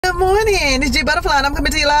Good morning. It's G Butterfly and I'm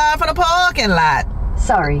coming to you live from the parking lot.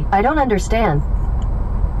 Sorry, I don't understand.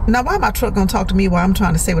 Now, why my truck gonna talk to me while I'm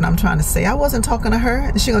trying to say what I'm trying to say? I wasn't talking to her,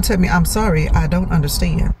 and she gonna tell me, I'm sorry, I don't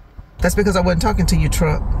understand. That's because I wasn't talking to you,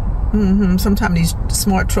 truck. Sometimes these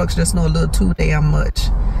smart trucks just know a little too damn much.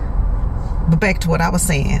 But back to what I was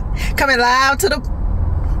saying. Coming live to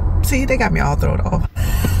the... See, they got me all thrown off.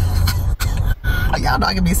 Y'all know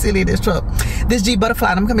I can be silly in this truck. This G Butterfly,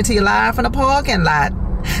 and I'm coming to you live from the parking lot.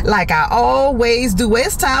 Like I always do.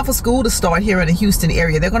 It's time for school to start here in the Houston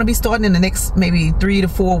area. They're going to be starting in the next maybe 3 to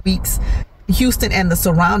 4 weeks. Houston and the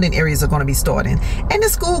surrounding areas are going to be starting. And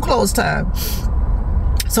it's school close time.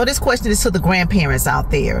 So this question is to the grandparents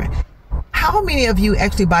out there. How many of you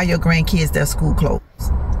actually buy your grandkids their school clothes?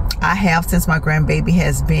 I have since my grandbaby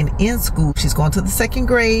has been in school. She's going to the 2nd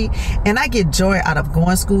grade, and I get joy out of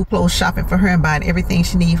going school clothes shopping for her and buying everything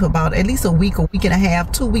she needs for about at least a week and a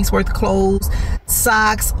half, 2 weeks worth of clothes,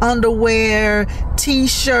 socks, underwear,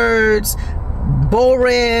 t-shirts,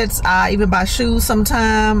 Borets. I even buy shoes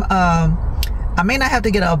sometime. I may not have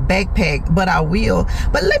to get a backpack, but I will.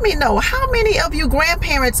 But let me know, how many of you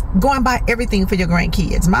grandparents go and buy everything for your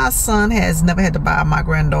grandkids? My son has never had to buy my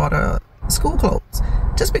granddaughter school clothes,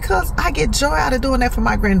 just because I get joy out of doing that for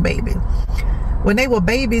my grandbaby. When they were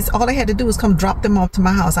babies, all I had to do was come drop them off to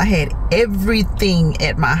my house. I had everything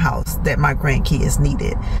at my house that my grandkids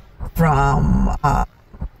needed, from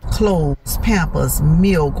clothes, Pampers,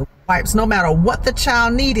 milk, wipes. No matter what the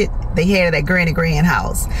child needed, they had it at Granny Grand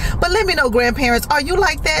house. But let me know, grandparents, are you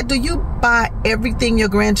like that? Do you buy everything your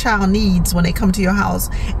grandchild needs when they come to your house?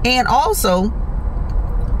 And also,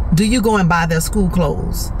 do you go and buy their school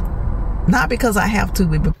clothes? Not because I have to,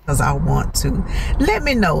 but because I want to. Let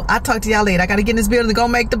me know. I'll talk to y'all later. I got to get in this building to go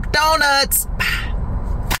make the donuts. Bye.